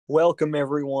Welcome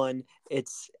everyone.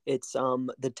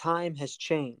 The time has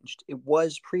changed. It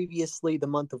was previously the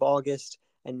month of August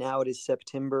and now it is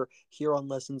September. Here on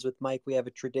Lessons with Mike, we have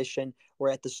a tradition where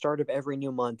at the start of every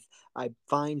new month, I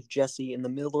find Jesse in the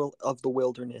middle of the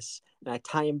wilderness and I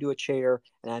tie him to a chair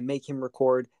and I make him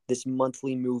record this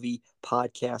monthly movie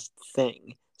podcast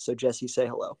thing. So Jesse, say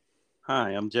hello.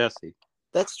 Hi, I'm Jesse.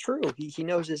 That's true. He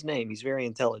knows his name. He's very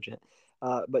intelligent.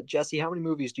 But Jesse, how many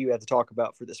movies do you have to talk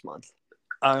about for this month?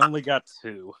 I only got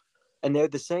two. And they're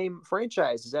the same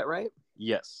franchise, is that right?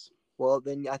 Yes. Well,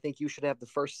 then I think you should have the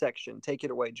first section. Take it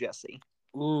away, Jesse.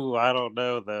 Ooh, I don't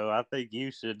know, though. I think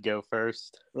you should go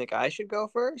first. Think I should go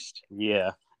first?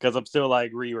 Yeah, because I'm still,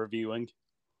 re-reviewing.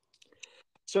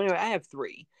 So anyway, I have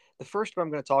three. The first one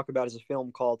I'm going to talk about is a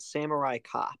film called Samurai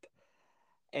Cop.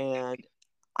 And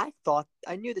I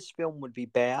knew this film would be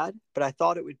bad, but I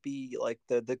thought it would be like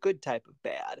the good type of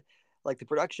bad. Like the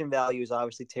production value is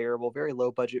obviously terrible, very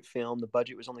low budget film. The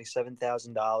budget was only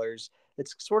 $7,000.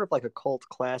 It's sort of like a cult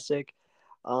classic.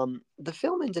 The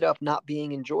film ended up not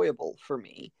being enjoyable for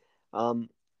me.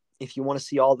 If you want to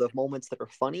see all the moments that are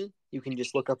funny, you can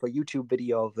just look up a YouTube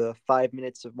video of the 5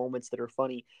 minutes of moments that are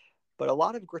funny. But a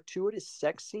lot of gratuitous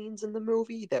sex scenes in the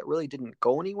movie that really didn't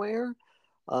go anywhere.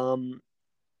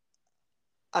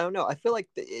 I don't know. I feel like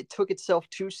it took itself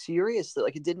too seriously.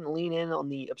 Like it didn't lean in on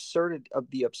the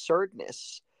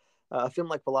absurdness. A film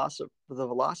like The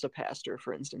Velocipaster,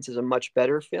 for instance, is a much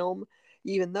better film,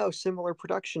 even though similar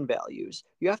production values.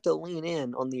 You have to lean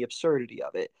in on the absurdity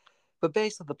of it. But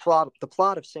basically, the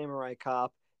plot of Samurai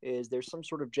Cop is there's some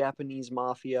sort of Japanese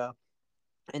mafia,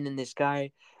 and then this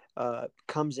guy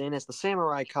comes in as the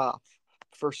Samurai Cop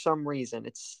for some reason.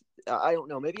 I don't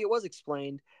know. Maybe it was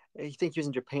explained. I think he was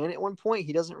in Japan at one point.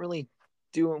 He doesn't really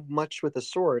do much with a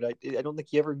sword. I don't think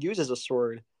he ever uses a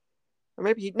sword. Or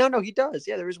maybe he does.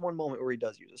 Yeah, there is one moment where he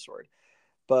does use a sword.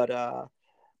 But I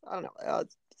don't know.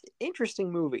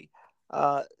 Interesting movie.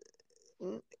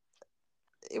 It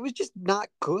was just not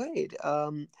good. I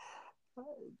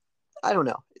don't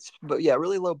know. But yeah,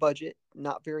 really low budget,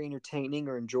 not very entertaining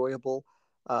or enjoyable.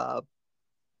 But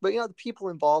the people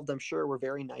involved, I'm sure, were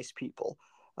very nice people.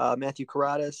 Matthew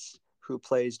Carradis, who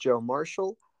plays Joe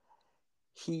Marshall,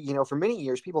 he, for many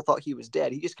years, people thought he was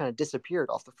dead. He just kind of disappeared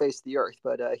off the face of the earth,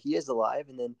 but he is alive.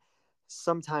 And then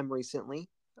sometime recently,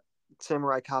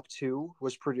 Samurai Cop 2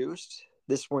 was produced.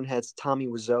 This one has Tommy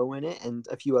Wiseau in it and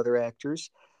a few other actors.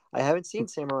 I haven't seen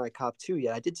Samurai Cop 2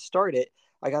 yet. I did start it.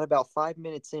 I got about 5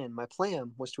 minutes in. My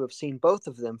plan was to have seen both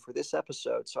of them for this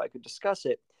episode so I could discuss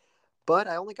it. But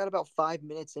I only got about 5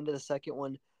 minutes into the second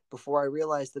one before I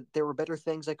realized that there were better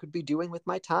things I could be doing with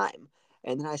my time.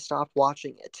 And then I stopped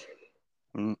watching it.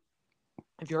 Mm.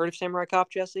 Have you heard of Samurai Cop,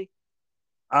 Jesse?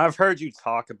 I've heard you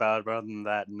talk about it, but other than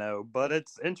that, no. But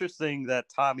it's interesting that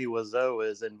Tommy Wiseau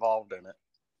is involved in it.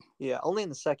 Yeah, only in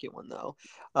the second one, though.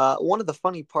 One of the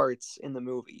funny parts in the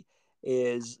movie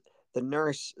is the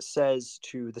nurse says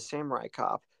to the Samurai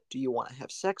Cop, "Do you want to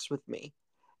have sex with me?"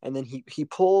 And then he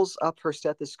pulls up her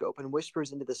stethoscope and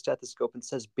whispers into the stethoscope and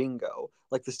says bingo.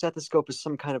 Like the stethoscope is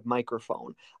some kind of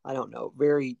microphone. I don't know.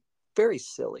 Very, very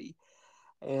silly.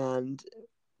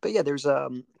 But yeah, there's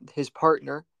his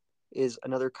partner is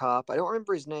another cop. I don't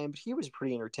remember his name, but he was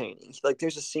pretty entertaining. Like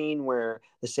there's a scene where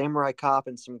the samurai cop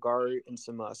and some guard and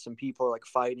some people are like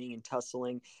fighting and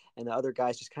tussling, and the other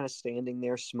guy's just kind of standing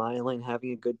there smiling,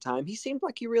 having a good time. He seemed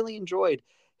like he really enjoyed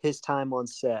his time on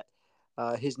set.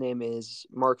 His name is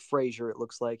Mark Fraser, it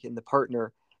looks like, and the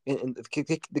partner and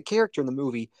the character in the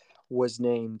movie was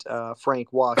named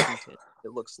Frank Washington,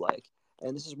 it looks like.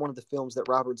 And this is one of the films that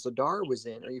Robert Z'Dar was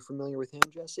in. Are you familiar with him,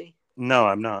 Jesse? No,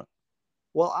 I'm not.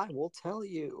 Well, I will tell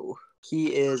you.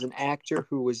 He is an actor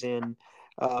who was in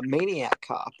Maniac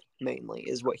Cop, mainly,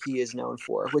 is what he is known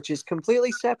for, which is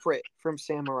completely separate from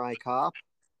Samurai Cop.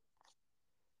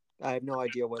 I have no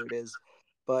idea what it is,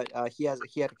 but he had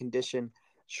a condition,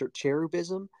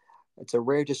 cherubism. It's a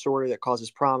rare disorder that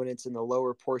causes prominence in the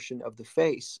lower portion of the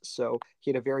face. So he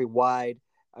had a very wide,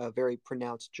 very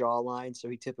pronounced jawline. So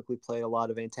he typically played a lot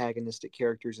of antagonistic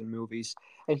characters in movies,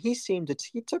 and he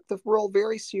took the role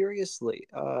very seriously.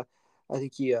 I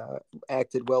think he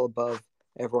acted well above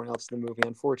everyone else in the movie.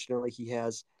 Unfortunately,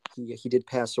 he did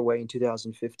pass away in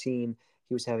 2015.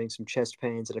 He was having some chest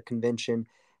pains at a convention,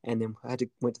 and then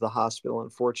went to the hospital.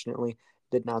 Unfortunately,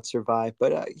 did not survive.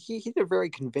 But he did a very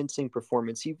convincing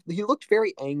performance. He looked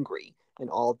very angry in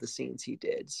all of the scenes he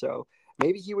did. So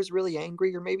maybe he was really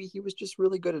angry, or maybe he was just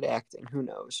really good at acting. Who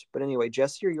knows? But anyway,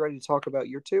 Jesse, are you ready to talk about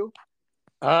your two?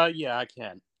 Yeah, I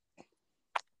can.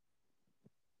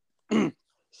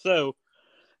 So,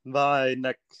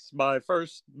 My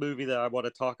first movie that I want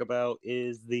to talk about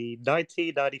is the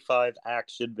 1995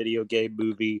 action video game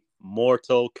movie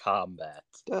Mortal Kombat.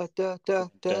 Da, da, da,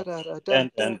 da, Dun, da, da, da,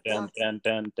 dun, da, dun, da. dun, dun,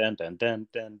 dun, dun, dun, dun,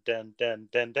 dun, dun, dun,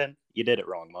 dun, dun. You did it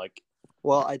wrong, Mike.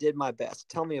 Well, I did my best.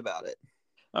 Tell me about it.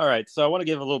 All right, so I want to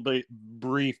give a little bit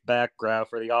brief background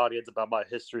for the audience about my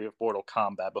history of Mortal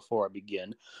Kombat before I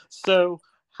begin. So,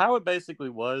 how it basically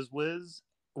was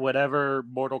whenever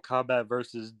Mortal Kombat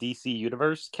versus DC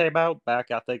Universe came out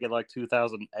back, I think in like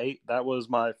 2008, that was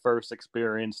my first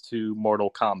experience to Mortal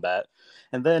Kombat.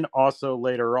 And then also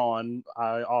later on,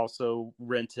 I also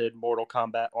rented Mortal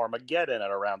Kombat Armageddon at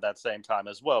around that same time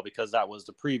as well, because that was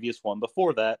the previous one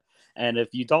before that. And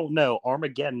if you don't know,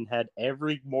 Armageddon had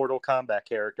every Mortal Kombat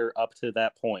character up to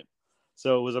that point.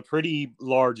 So it was a pretty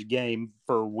large game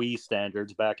for Wii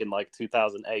standards back in like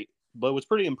 2008, but it was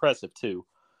pretty impressive too.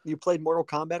 You played Mortal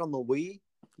Kombat on the Wii?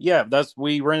 Yeah, that's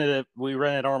we rented it. We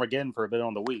rented Armageddon for a bit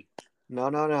on the Wii. No,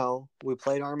 no, no. We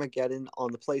played Armageddon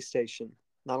on the PlayStation,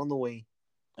 not on the Wii.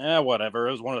 Whatever.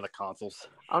 It was one of the consoles.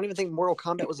 I don't even think Mortal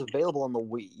Kombat was available on the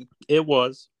Wii. It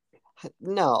was.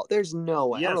 No, there's no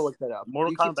way. I'm Yes. gonna look that up.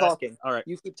 Mortal You keep Kombat. talking. All right.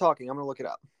 You keep talking. I'm gonna look it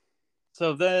up.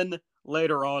 So then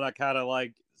later on, I kind of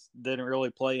like didn't really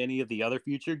play any of the other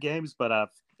future games, but I've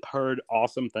heard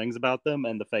awesome things about them,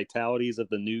 and the fatalities of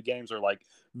the new games are like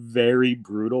very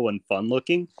brutal and fun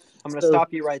looking. I'm gonna So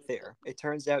stop you right there. It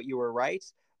turns out you were right.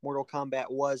 Mortal Kombat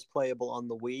was playable on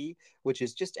the Wii, which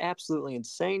is just absolutely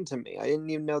insane to me. I didn't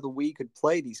even know the Wii could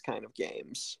play these kind of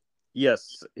games.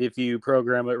 yes, if you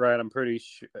program it right, I'm pretty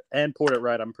sure, and port it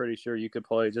right, I'm pretty sure you could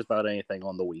play just about anything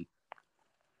on the Wii.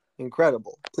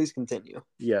 Incredible. Please continue.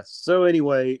 Yes. So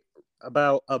anyway,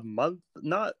 about a month,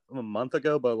 not a month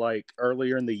ago, but like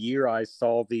earlier in the year, I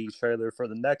saw the trailer for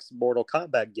the next Mortal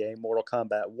Kombat game, Mortal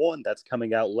Kombat 1, that's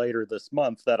coming out later this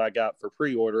month that I got for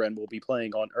pre-order and will be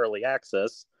playing on early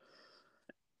access.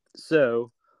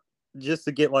 So, just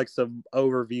to get like some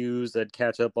overviews and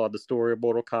catch up on the story of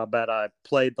Mortal Kombat, I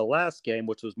played the last game,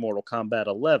 which was Mortal Kombat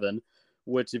 11,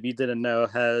 which, if you didn't know,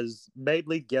 has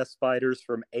mainly guest fighters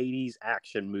from 80s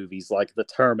action movies like The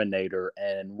Terminator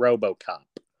and RoboCop.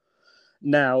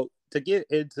 Now, to get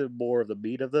into more of the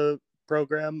meat of the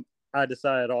program, I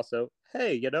decided also,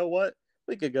 hey, you know what?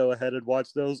 We could go ahead and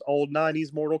watch those old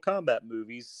 90s Mortal Kombat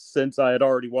movies since I had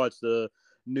already watched the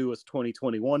newest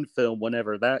 2021 film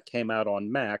whenever that came out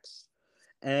on Max.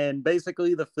 And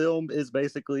basically, the film is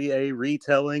basically a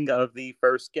retelling of the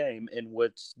first game in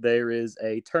which there is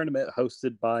a tournament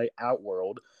hosted by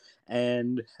Outworld.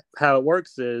 And how it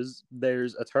works is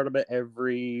there's a tournament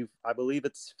every, I believe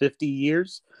it's 50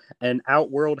 years, and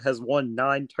Outworld has won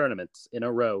 9 tournaments in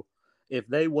a row. If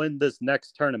they win this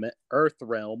next tournament,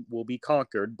 Earthrealm will be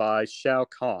conquered by Shao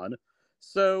Kahn.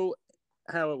 So,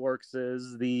 how it works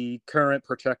is the current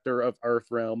protector of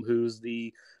Earthrealm, who's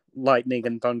the lightning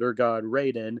and thunder god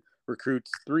Raiden,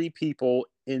 recruits 3 people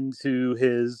into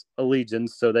his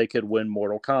allegiance so they could win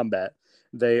Mortal Kombat.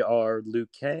 They are Liu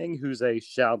Kang, who's a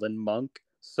Shaolin monk,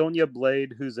 Sonya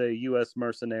Blade, who's a U.S.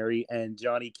 mercenary, and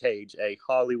Johnny Cage, a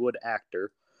Hollywood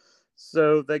actor.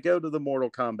 So they go to the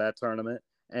Mortal Kombat tournament,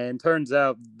 and turns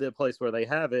out the place where they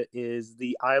have it is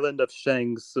the island of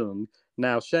Shang Tsung.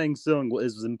 Now, Shang Tsung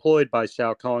is employed by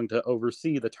Shao Kahn to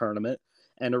oversee the tournament,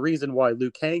 and the reason why Liu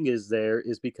Kang is there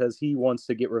is because he wants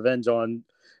to get revenge on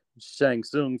Shang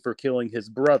Tsung for killing his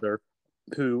brother,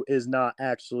 who is not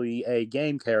actually a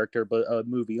game character, but a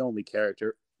movie only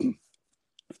character.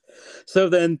 So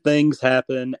then things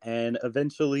happen, and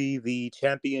eventually the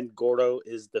champion Goro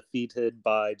is defeated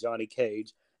by Johnny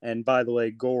Cage. And by the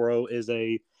way, Goro is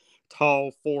a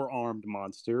tall, four-armed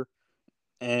monster.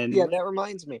 Yeah, And that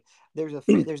reminds me. There's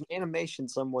an animation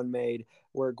someone made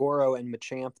where Goro and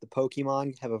Machamp, the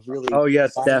Pokemon, have a really oh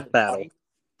yes, Death violent Battle. fight.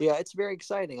 Yeah, it's very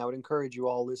exciting. I would encourage you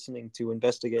all listening to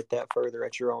investigate that further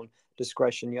at your own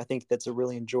discretion. I think that's a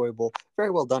really enjoyable,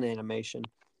 very well done animation.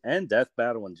 And Death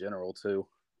Battle in general too.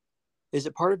 Is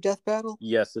it part of Death Battle?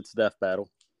 Yes, it's Death Battle.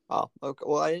 Oh, okay.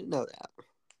 Well, I didn't know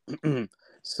that.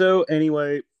 So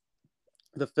anyway,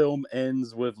 the film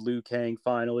ends with Liu Kang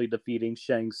finally defeating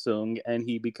Shang Tsung, and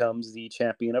he becomes the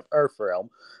champion of Earthrealm,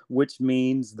 which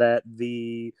means that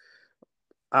the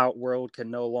Outworld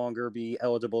can no longer be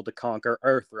eligible to conquer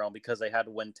Earthrealm because they had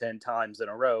to win 10 times in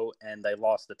a row, and they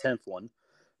lost the 10th one.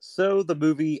 So the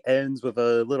movie ends with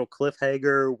a little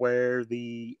cliffhanger where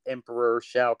the Emperor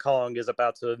Shao Kahn is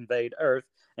about to invade Earth,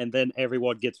 and then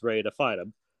everyone gets ready to fight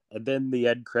him. And then the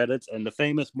end credits and the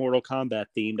famous Mortal Kombat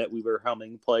theme that we were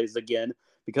humming plays again,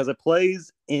 because it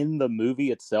plays in the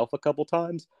movie itself a couple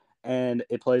times, and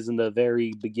it plays in the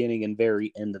very beginning and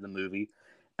very end of the movie.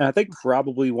 And I think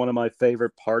probably one of my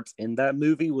favorite parts in that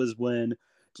movie was when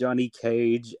Johnny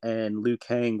Cage and Liu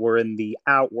Kang were in the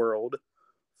Outworld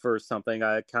for something.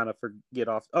 I kind of forget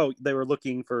off. Oh, they were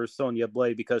looking for Sonya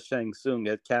Blade because Shang Tsung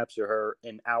had captured her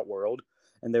in Outworld,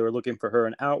 and they were looking for her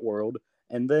in Outworld.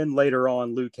 And then later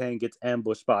on, Liu Kang gets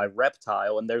ambushed by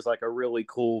Reptile, and there's like a really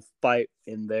cool fight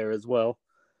in there as well.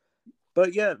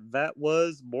 But yeah, that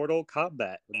was Mortal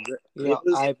Kombat. It was,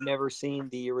 I've never seen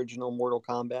the original Mortal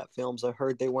Kombat films. I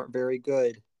heard they weren't very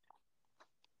good.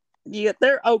 yeah,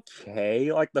 they're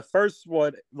okay. Like the first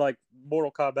one, like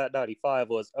Mortal Kombat 95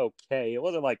 was okay. It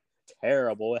wasn't like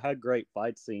terrible. It had great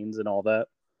fight scenes and all that.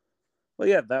 But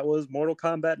yeah, that was Mortal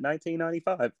Kombat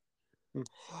 1995.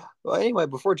 Well, anyway,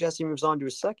 before Jesse moves on to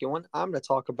his second one, I'm going to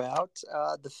talk about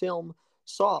the film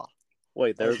Saw.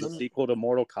 Wait, As there's a many, sequel to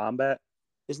Mortal Kombat?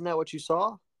 isn't that what you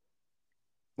saw?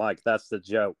 Mike, that's the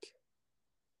joke.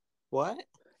 What?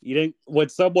 You didn't when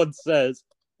someone says,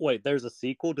 "Wait, there's a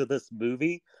sequel to this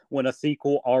movie," when a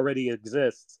sequel already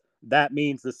exists, that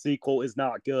means the sequel is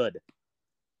not good.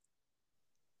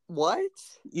 What?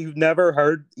 You've never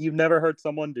heard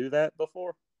someone do that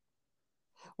before?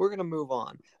 We're going to move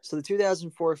on. So the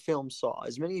 2004 film Saw,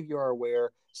 as many of you are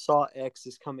aware, Saw X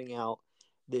is coming out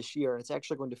this year, and it's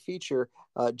actually going to feature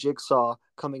Jigsaw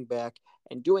coming back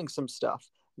and doing some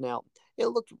stuff. Now, it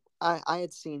looked, I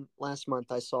had seen last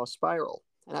month, I saw Spiral,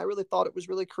 and I really thought it was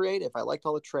really creative. I liked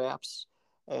all the traps,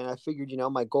 and I figured,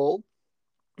 my goal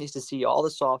is to see all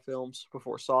the Saw films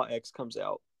before Saw X comes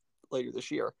out later this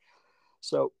year.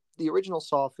 So the original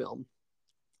Saw film,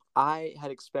 I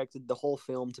had expected the whole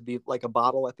film to be like a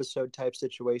bottle episode type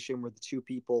situation where the two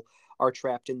people are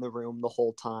trapped in the room the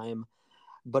whole time.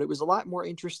 But it was a lot more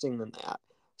interesting than that.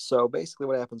 So basically,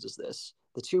 what happens is this: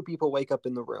 the two people wake up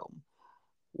in the room.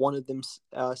 One of them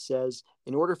says,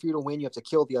 in order for you to win, you have to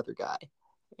kill the other guy.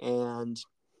 And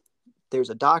there's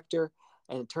a doctor,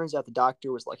 and it turns out the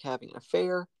doctor was like having an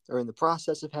affair or in the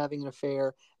process of having an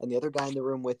affair. And the other guy in the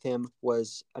room with him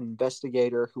was an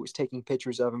investigator who was taking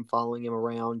pictures of him, following him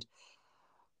around.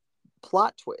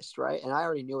 Plot twist, right? And I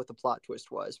already knew what the plot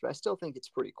twist was, but I still think it's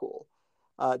pretty cool.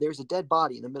 There's a dead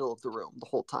body in the middle of the room the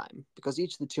whole time because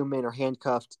each of the two men are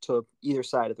handcuffed to either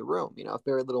side of the room,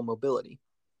 very little mobility.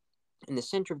 In the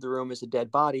center of the room is a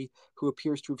dead body who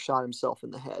appears to have shot himself in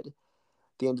the head.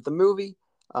 At the end of the movie,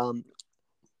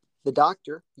 the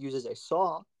doctor uses a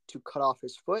saw to cut off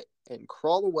his foot and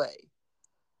crawl away.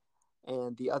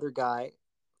 And the other guy,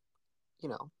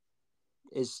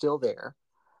 is still there.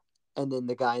 And then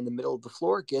the guy in the middle of the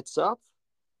floor gets up,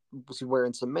 was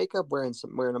wearing some makeup, wearing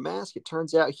a mask. It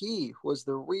turns out he was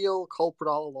the real culprit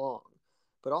all along.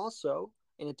 But also,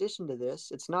 in addition to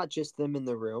this, it's not just them in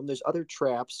the room. There's other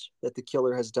traps that the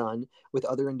killer has done with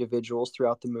other individuals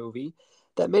throughout the movie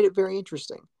that made it very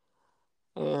interesting.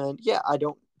 And yeah, I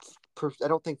don't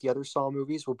think the other Saw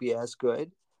movies will be as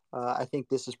good. I think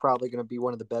this is probably going to be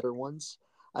one of the better ones.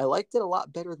 I liked it a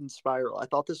lot better than Spiral. I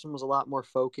thought this one was a lot more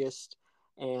focused,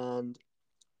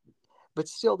 but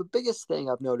still, the biggest thing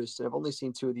I've noticed, and I've only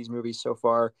seen two of these movies so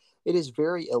far, it is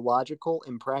very illogical,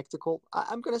 impractical.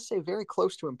 I'm going to say very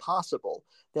close to impossible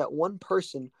that one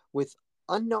person with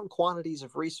unknown quantities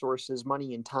of resources,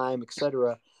 money and time,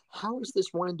 etc., how is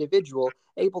this one individual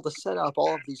able to set up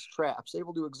all of these traps,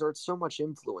 able to exert so much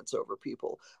influence over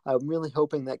people? I'm really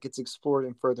hoping that gets explored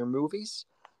in further movies,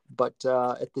 but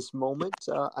at this moment,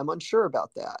 I'm unsure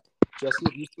about that. Jesse,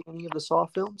 have you seen any of the Saw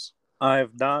films? I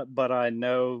have not, but I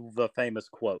know the famous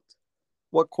quote.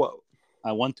 What quote?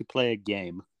 I want to play a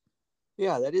game.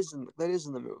 Yeah, that is in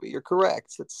the movie. You're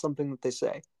correct. That's something that they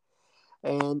say.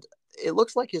 And it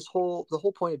looks like the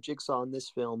whole point of Jigsaw in this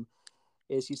film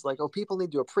is he's like, oh, people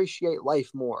need to appreciate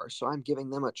life more, so I'm giving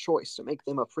them a choice to make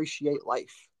them appreciate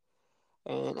life.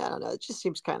 And I don't know, it just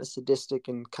seems kind of sadistic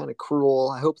and kind of cruel.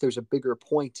 I hope there's a bigger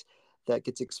point that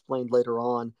gets explained later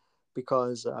on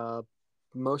because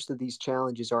most of these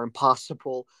challenges are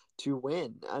impossible to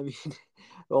win. I mean,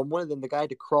 well, one of them, the guy had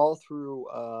to crawl through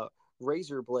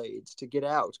razor blades to get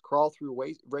out, crawl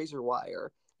through razor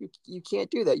wire. You can't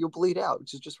do that. You'll bleed out,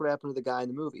 which is just what happened to the guy in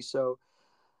the movie. So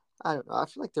I don't know. I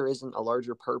feel like there isn't a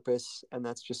larger purpose, and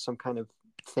that's just some kind of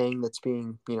thing that's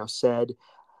being, said.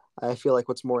 I feel like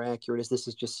what's more accurate is this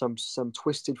is just some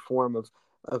twisted form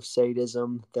of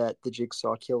sadism that the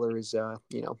Jigsaw killer is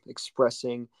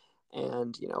expressing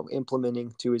and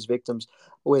implementing to his victims.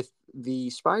 With the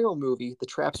Spiral movie, the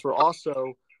traps were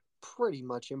also pretty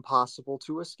much impossible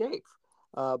to escape.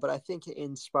 But I think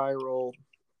in Spiral,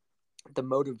 the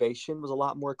motivation was a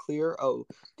lot more clear. Oh,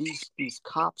 these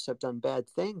cops have done bad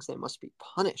things; they must be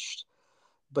punished.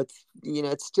 But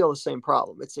it's still the same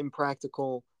problem. It's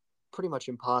impractical, pretty much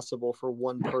impossible for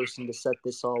one person to set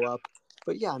this all up.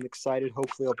 But yeah, I'm excited.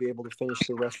 Hopefully, I'll be able to finish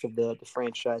the rest of the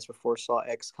franchise before Saw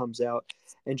X comes out.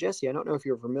 And Jesse, I don't know if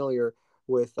you're familiar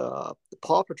with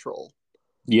Paw Patrol.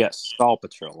 Yes, Paw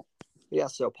Patrol. Yeah,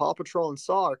 so Paw Patrol and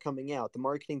Saw are coming out.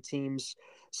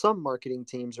 Some marketing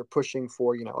teams are pushing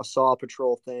for, a Saw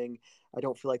Patrol thing. I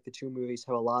don't feel like the two movies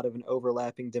have a lot of an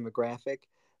overlapping demographic,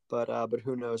 but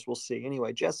who knows? We'll see.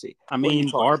 Anyway, Jesse, I what are you mean,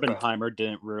 talking about? Barbenheimer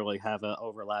didn't really have an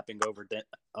overlapping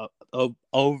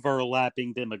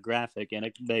demographic, and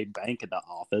it made bank in the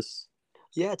office.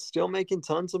 Yeah, it's still making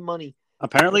tons of money.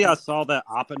 Apparently, I saw that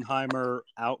Oppenheimer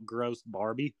outgrossed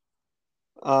Barbie.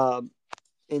 Um,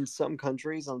 in some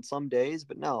countries on some days,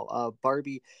 but no,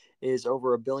 Barbie is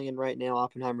over $1 billion right now.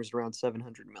 Oppenheimer's around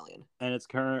 700 million. And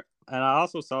and I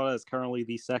also saw that it's currently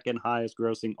the second highest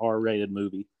grossing R-rated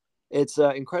movie. It's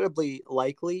incredibly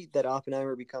likely that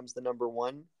Oppenheimer becomes the number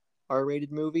one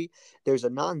R-rated movie. There's a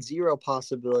non-zero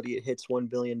possibility it hits $1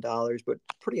 billion, but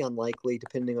pretty unlikely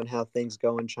depending on how things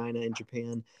go in China and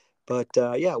Japan. But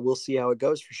yeah, we'll see how it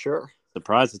goes for sure.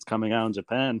 Surprised it's coming out in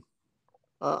Japan.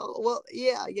 Well,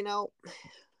 yeah,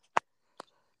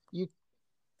 you.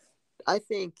 I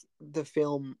think the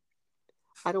film.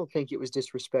 I don't think it was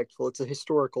disrespectful. It's a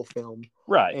historical film,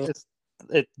 Right. and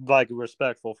It's like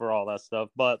respectful for all that stuff,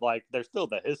 but like there's still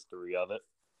the history of it.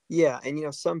 yeah,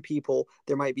 and some people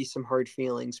there might be some hard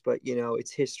feelings, but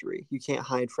it's history. You can't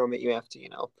hide from it. You have to,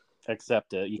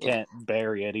 Accept it. You yeah, can't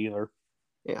bury it either.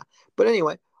 yeah. But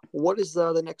anyway, what is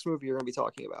the next movie you're going to be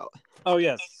talking about? Oh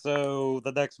yes. So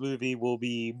the next movie will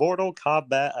be Mortal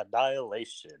Kombat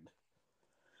Annihilation.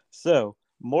 So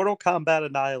Mortal Kombat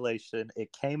Annihilation,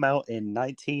 it came out in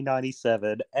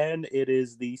 1997, and it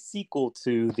is the sequel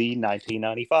to the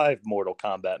 1995 Mortal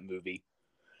Kombat movie.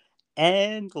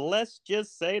 And let's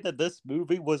just say that this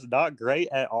movie was not great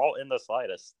at all in the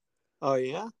slightest. Oh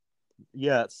yeah.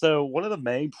 Yeah, so one of the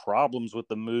main problems with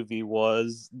the movie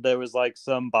was there was like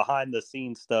some behind the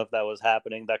scenes stuff that was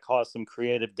happening that caused some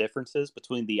creative differences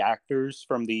between the actors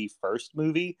from the first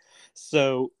movie.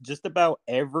 So just about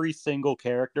every single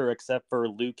character except for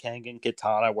Liu Kang and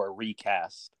Kitana were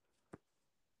recast.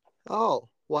 Oh,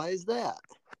 why is that?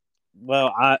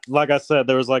 Well, I like I said,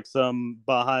 there was like some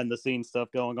behind the scenes stuff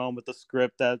going on with the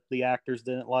script that the actors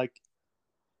didn't like.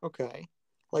 Okay,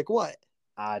 like what?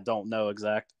 I don't know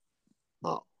exact.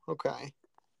 Oh, okay.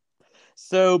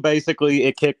 So basically,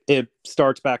 it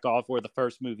starts back off where the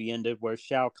first movie ended, where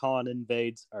Shao Kahn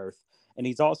invades Earth, and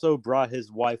he's also brought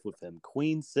his wife with him,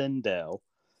 Queen Sindel.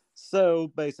 So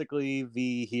basically,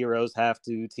 the heroes have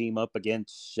to team up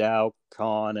against Shao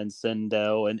Kahn and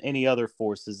Sindel and any other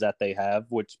forces that they have,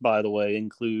 which, by the way,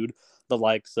 include the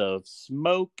likes of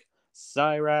Smoke,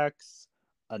 Cyrax,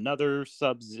 another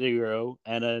Sub-Zero,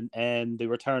 and the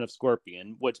return of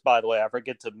Scorpion. Which, by the way, I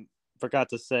forgot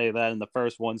to say that in the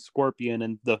first one, Scorpion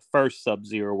and the first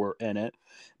Sub-Zero were in it,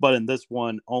 but in this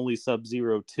one, only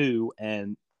Sub-Zero 2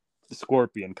 and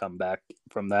Scorpion come back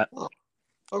from that. Oh,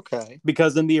 okay.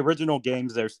 Because in the original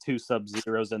games, there's two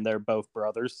Sub-Zeros and they're both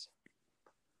brothers.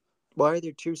 Why are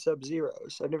there two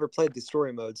Sub-Zeros? I've never played the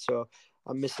story mode, so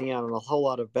I'm missing out on a whole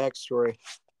lot of backstory.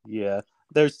 Yeah.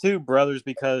 There's two brothers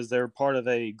because they're part of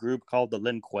a group called the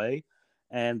Lin Kuei.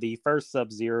 And the first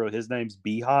Sub-Zero, his name's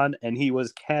Bihan, and he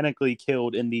was canonically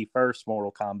killed in the first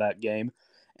Mortal Kombat game.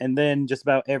 And then just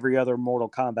about every other Mortal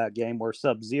Kombat game where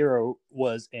Sub-Zero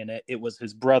was in it, it was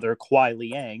his brother, Kuai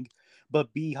Liang.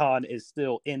 But Bihan is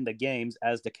still in the games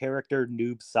as the character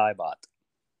Noob Saibot.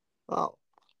 Oh,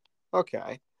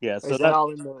 okay. Yeah, so Is that that...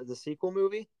 all in the sequel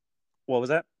movie? What was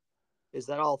that? Is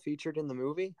that all featured in the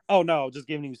movie? Oh, no, just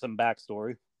giving you some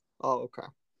backstory. Oh, okay.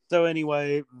 So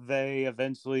anyway, they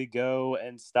eventually go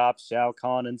and stop Shao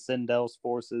Kahn and Sindel's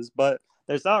forces, but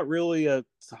there's not really a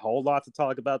whole lot to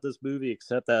talk about this movie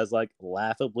except that it's like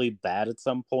laughably bad at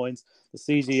some points. The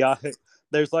CGI,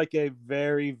 there's like a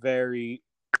very, very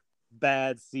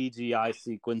bad CGI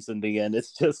sequence in the end.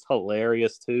 It's just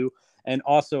hilarious too. And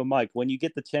also, Mike, when you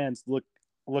get the chance,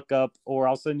 look up, or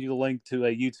I'll send you the link to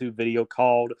a YouTube video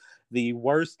called "The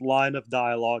Worst Line of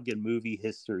Dialogue in Movie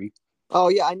History." Oh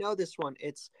yeah, I know this one.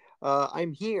 It's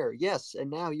I'm here, yes,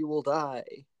 and now you will die.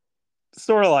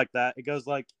 Sort of like that. It goes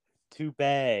like, "Too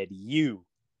bad you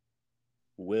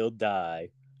will die."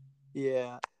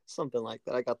 Yeah, something like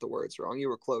that. I got the words wrong. You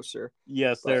were closer.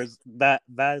 Yes, But there's that.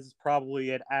 That is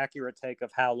probably an accurate take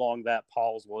of how long that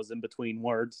pause was in between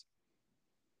words.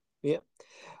 yeah.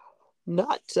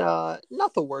 Not the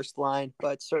worst line,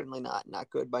 but certainly not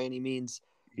good by any means.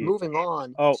 Yeah. Moving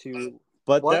on Oh, to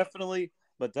but what? definitely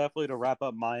to wrap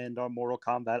up my end on Mortal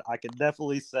Kombat, I could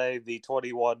definitely say the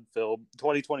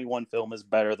 2021 film is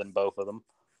better than both of them.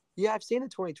 Yeah, I've seen the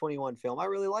 2021 film. I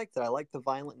really liked it. I liked the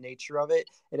violent nature of it.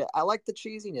 I liked the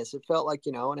cheesiness. It felt like,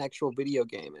 an actual video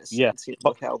game in a Yeah, sense,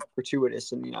 but with how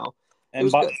gratuitous and, it and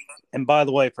was by good. and by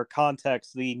the way, for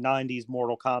context, the '90s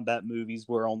Mortal Kombat movies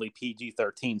were only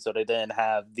PG-13, so they didn't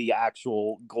have the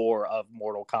actual gore of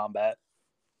Mortal Kombat.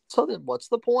 So then what's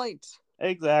the point?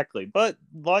 Exactly, but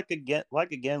like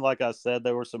I said,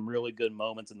 there were some really good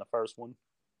moments in the first one.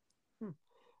 Hmm.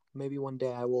 Maybe one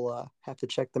day I will have to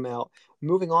check them out.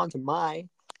 Moving on to my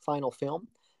final film,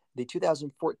 the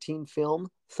 2014 film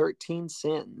 13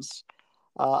 Sins.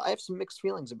 I have some mixed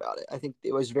feelings about it. I think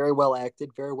it was very well acted,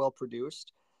 very well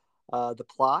produced. The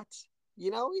plot,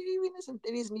 it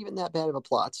isn't even that bad of a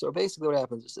plot. So basically, what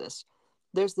happens is this: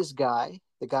 there's this guy.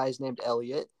 The guy's named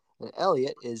Elliot, and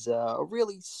Elliot is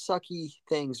really sucky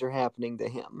things are happening to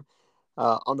him.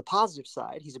 On the positive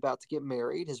side, he's about to get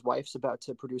married. His wife's about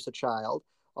to produce a child.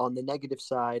 On the negative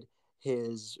side,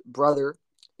 his brother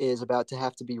is about to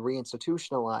have to be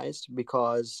reinstitutionalized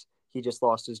because he just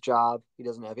lost his job. He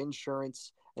doesn't have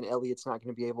insurance, and Elliot's not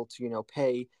going to be able to,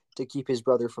 pay to keep his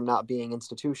brother from not being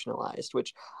institutionalized.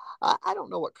 Which I don't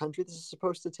know what country this is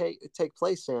supposed to take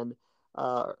place in,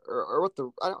 or what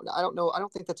the I don't know. I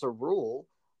don't think that's a rule.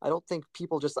 I don't think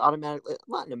people just automatically,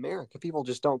 not in America, people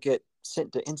just don't get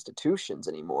sent to institutions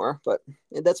anymore. But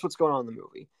that's what's going on in the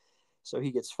movie. So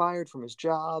he gets fired from his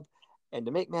job. And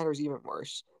to make matters even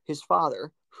worse, his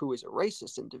father, who is a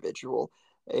racist individual,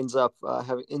 ends up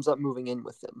moving in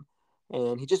with him.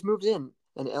 And he just moves in.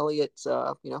 And Elliot,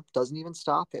 doesn't even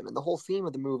stop him. And the whole theme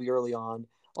of the movie early on,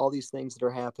 all these things that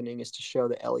are happening, is to show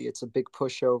that Elliot's a big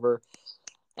pushover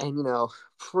and,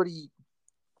 pretty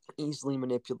easily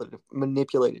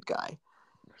manipulated guy.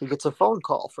 He gets a phone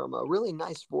call from a really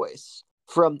nice voice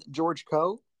from George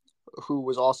Coe, who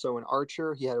was also an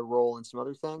archer. He had a role in some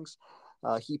other things.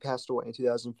 He passed away in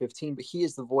 2015, but he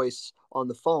is the voice on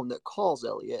the phone that calls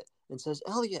Elliot and says,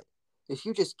 Elliot, if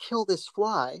you just kill this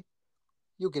fly,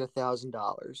 you'll get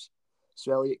 $1,000.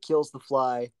 So Elliot kills the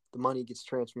fly. The money gets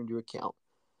transferred into account.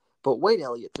 But wait,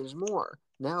 Elliot, there's more.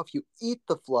 Now, if you eat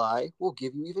the fly, we'll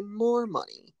give you even more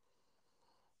money.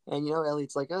 And,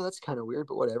 Elliot's like, oh, that's kind of weird,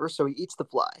 but whatever. So he eats the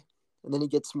fly, and then he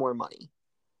gets more money.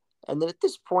 And then at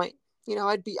this point,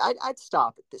 I'd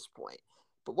stop at this point.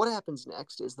 But what happens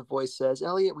next is the voice says,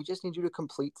 Elliot, we just need you to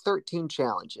complete 13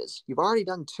 challenges. You've already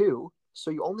done 2,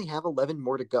 so you only have 11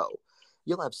 more to go.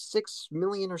 You'll have $6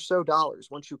 million or so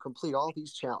once you complete all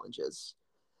these challenges.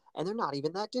 And they're not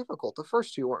even that difficult. The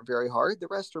first 2 weren't very hard. The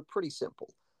rest are pretty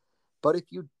simple. But if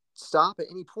you stop at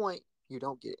any point, you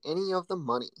don't get any of the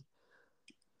money.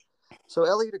 So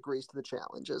Elliot agrees to the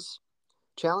challenges.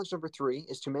 Challenge number 3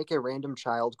 is to make a random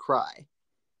child cry.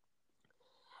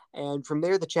 And from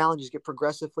there, the challenges get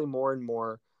progressively more and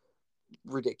more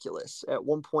ridiculous. At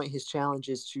one point, his challenge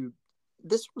is to.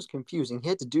 This was confusing. He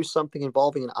had to do something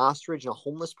involving an ostrich and a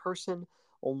homeless person,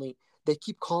 only they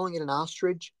keep calling it an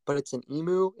ostrich, but it's an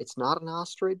emu. It's not an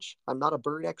ostrich. I'm not a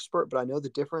bird expert, but I know the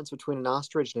difference between an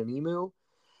ostrich and an emu.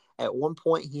 At one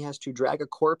point, he has to drag a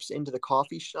corpse into the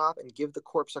coffee shop and give the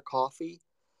corpse a coffee.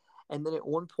 And then at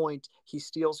one point, he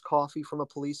steals coffee from a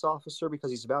police officer because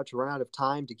he's about to run out of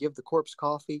time to give the corpse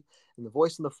coffee. And the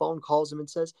voice on the phone calls him and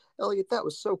says, Elliot, that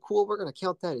was so cool. We're going to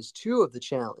count that as 2 of the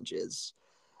challenges.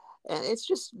 And it's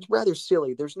just rather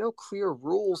silly. There's no clear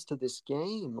rules to this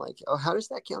game. Like, oh, how does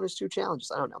that count as 2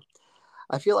 challenges? I don't know.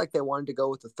 I feel like they wanted to go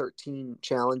with the 13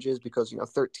 challenges because,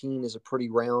 13 is a pretty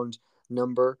round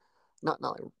number. Not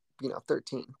like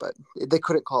 13, but they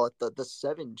couldn't call it the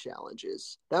 7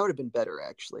 challenges. That would have been better,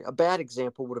 actually. A bad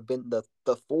example would have been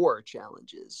the 4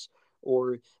 challenges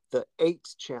or the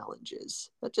 8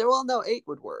 challenges. Well, no, 8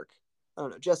 would work. I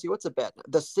don't know. Jesse, what's a bad?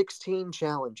 The 16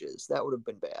 challenges. That would have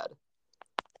been bad.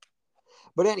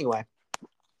 But anyway,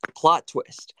 plot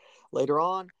twist. Later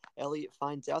on, Elliot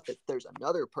finds out that there's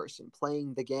another person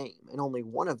playing the game, and only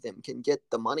one of them can get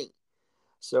the money.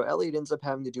 So Elliot ends up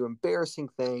having to do embarrassing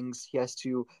things. He has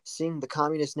to sing the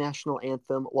Communist National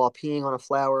Anthem while peeing on a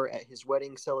flower at his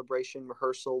wedding celebration,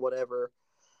 rehearsal, whatever.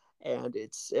 And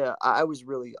I was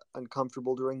really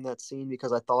uncomfortable during that scene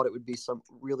because I thought it would be some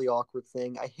really awkward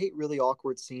thing. I hate really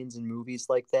awkward scenes in movies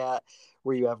like that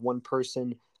where you have one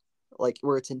person, like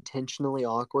where it's intentionally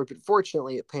awkward. But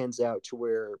fortunately, it pans out to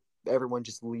where everyone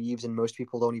just leaves and most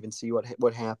people don't even see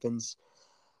what happens.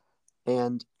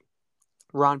 And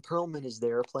Ron Perlman is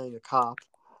there playing a cop,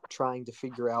 trying to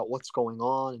figure out what's going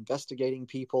on, investigating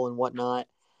people and whatnot.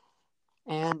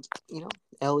 And,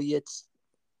 Elliot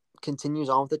continues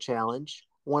on with the challenge.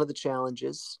 One of the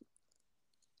challenges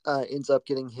ends up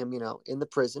getting him, in the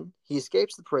prison. He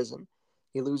escapes the prison.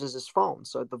 He loses his phone,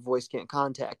 so the voice can't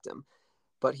contact him.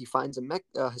 But he finds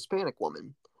a Hispanic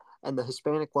woman. And the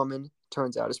Hispanic woman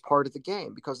turns out is part of the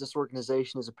game because this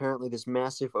organization is apparently this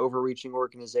massive, overreaching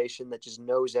organization that just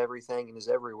knows everything and is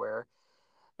everywhere.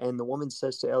 And the woman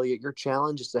says to Elliot, "Your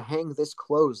challenge is to hang this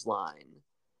clothesline."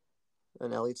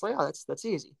 And Elliot's like, "Oh, that's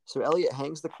easy." So Elliot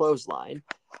hangs the clothesline,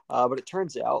 but it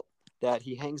turns out that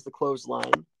he hangs the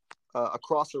clothesline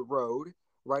across a road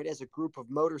right as a group of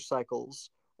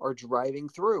motorcycles are driving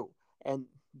through. And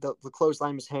the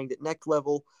clothesline is hanged at neck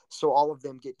level, so all of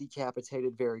them get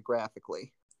decapitated very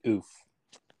graphically. Oof.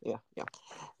 Yeah.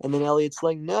 And then Elliot's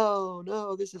like,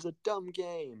 no, this is a dumb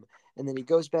game. And then he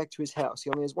goes back to his house. He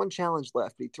only has one challenge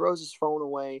left, but he throws his phone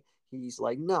away. He's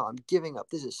like, no, I'm giving up.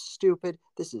 This is stupid.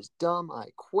 This is dumb. I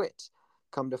quit.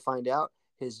 Come to find out,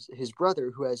 his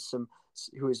brother, who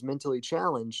is mentally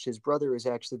challenged, his brother is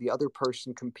actually the other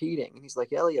person competing. And he's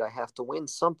like, Elliot, I have to win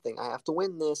something. I have to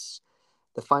win this.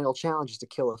 The final challenge is to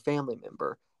kill a family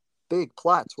member. Big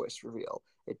plot twist reveal.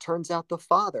 It turns out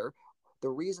the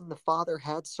reason the father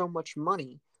had so much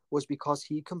money was because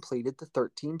he completed the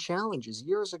 13 challenges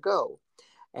years ago.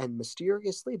 And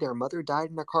mysteriously, their mother died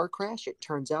in a car crash. It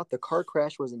turns out the car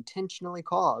crash was intentionally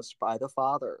caused by the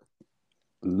father.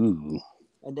 Ooh.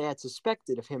 And they had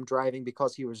suspected of him driving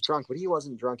because he was drunk, but he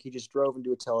wasn't drunk. He just drove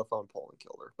into a telephone pole and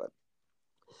killed her. But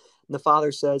the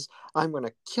father says, I'm going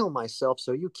to kill myself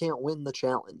so you can't win the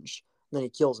challenge. And then he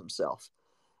kills himself.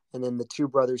 And then the two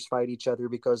brothers fight each other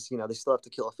because, they still have to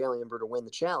kill a family member to win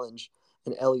the challenge.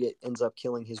 And Elliot ends up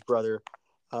killing his brother.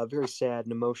 A very sad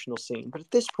and emotional scene. But at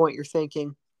this point, you're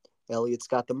thinking, Elliot's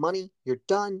got the money. You're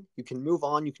done. You can move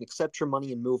on. You can accept your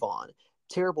money and move on.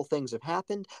 Terrible things have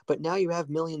happened, but now you have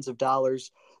millions of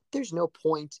dollars. There's no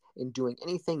point in doing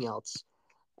anything else.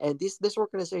 And this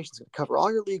organization is going to cover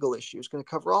all your legal issues, going to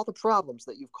cover all the problems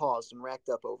that you've caused and racked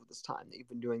up over this time that you've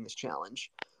been doing this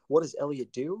challenge. What does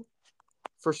Elliot do?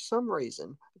 For some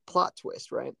reason, plot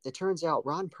twist, right? It turns out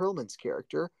Ron Perlman's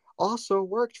character also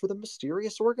worked for the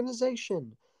mysterious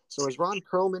organization. So as Ron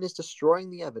Perlman is destroying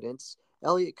the evidence,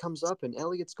 Elliot comes up and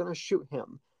Elliot's going to shoot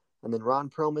him. And then Ron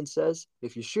Perlman says,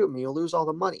 if you shoot me, you'll lose all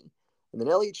the money. And then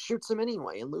Elliot shoots him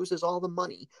anyway and loses all the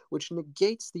money, which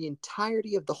negates the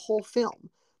entirety of the whole film.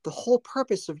 The whole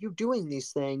purpose of you doing these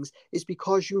things is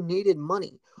because you needed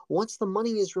money. Once the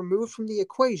money is removed from the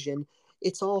equation,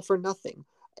 it's all for nothing.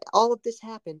 All of this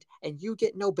happened, and you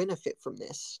get no benefit from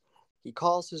this. He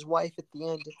calls his wife at the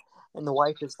end, and the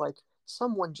wife is like,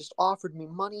 someone just offered me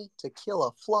money to kill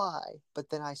a fly, but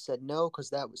then I said no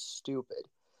because that was stupid.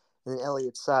 And then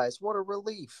Elliot sighs, what a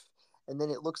relief. And then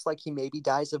it looks like he maybe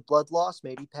dies of blood loss,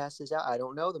 maybe passes out. I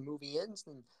don't know. The movie ends,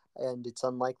 and it's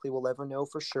unlikely we'll ever know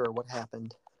for sure what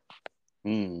happened.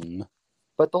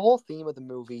 But the whole theme of the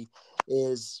movie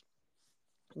is,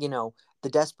 the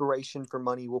desperation for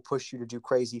money will push you to do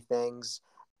crazy things.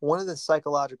 One of the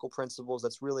psychological principles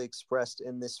that's really expressed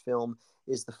in this film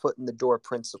is the foot in the door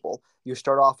principle. You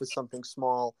start off with something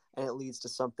small, and it leads to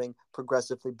something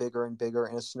progressively bigger and bigger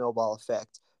in a snowball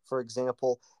effect. For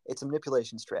example, it's a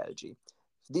manipulation strategy.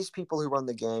 These people who run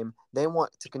the game, they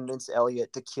want to convince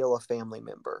Elliot to kill a family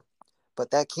member.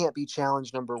 But that can't be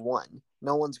challenge number one.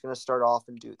 No one's going to start off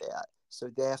and do that. So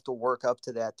they have to work up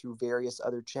to that through various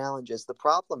other challenges. The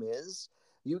problem is,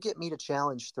 you get me to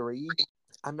challenge 3,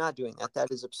 I'm not doing that.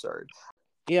 That is absurd.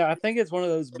 Yeah, I think it's one of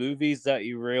those movies that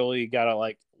you really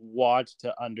gotta watch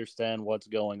to understand what's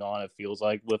going on. It feels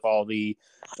like with all the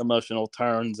emotional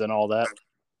turns and all that.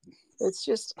 It's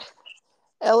just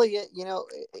Elliot.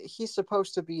 He's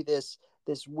supposed to be this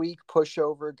weak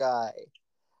pushover guy.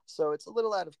 So it's a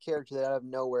little out of character that out of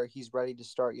nowhere he's ready to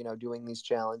start, doing these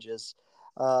challenges.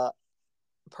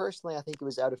 Personally, I think it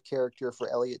was out of character for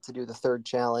Elliot to do the 3rd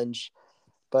challenge,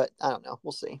 but I don't know.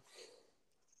 We'll see.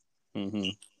 Mm-hmm.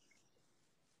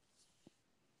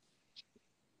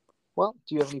 Well,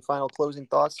 do you have any final closing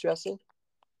thoughts, Jesse?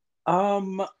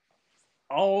 All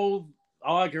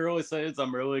I can really say is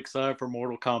I'm really excited for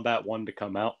Mortal Kombat 1 to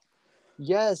come out.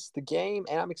 Yes, the game,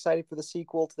 and I'm excited for the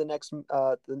sequel to the next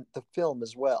the film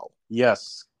as well.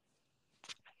 Yes.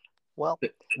 Well,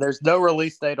 there's no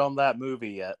release date on that movie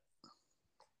yet.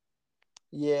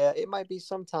 Yeah, it might be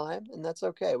some time, and that's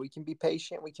okay. We can be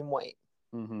patient. We can wait.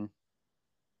 Mm-hmm.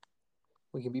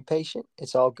 We can be patient.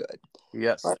 It's all good.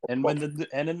 Yes, Right,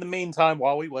 and in the meantime,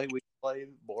 while we wait, we can play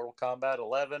Mortal Kombat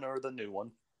 11 or the new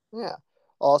one. Yeah.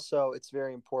 Also, it's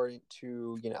very important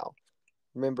to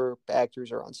remember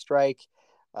actors are on strike.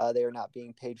 They are not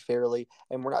being paid fairly,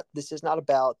 and we're not. This is not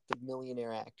about the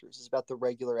millionaire actors. It's about the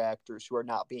regular actors who are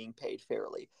not being paid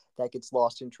fairly. That gets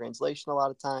lost in translation a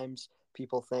lot of times.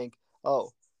 People think,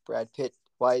 "Oh, Brad Pitt,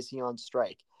 why is he on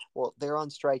strike?" Well, they're on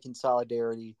strike in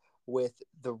solidarity with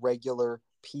the regular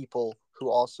people who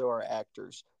also are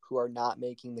actors who are not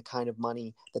making the kind of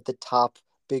money that the top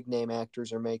big name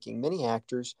actors are making. Many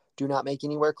actors do not make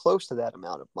anywhere close to that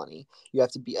amount of money. You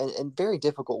have to be in very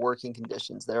difficult working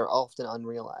conditions that are often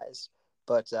unrealized.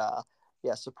 But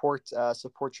yeah, support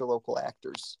your local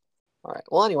actors. All right.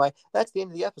 Well, anyway, that's the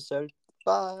end of the episode.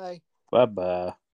 Bye. Bye bye.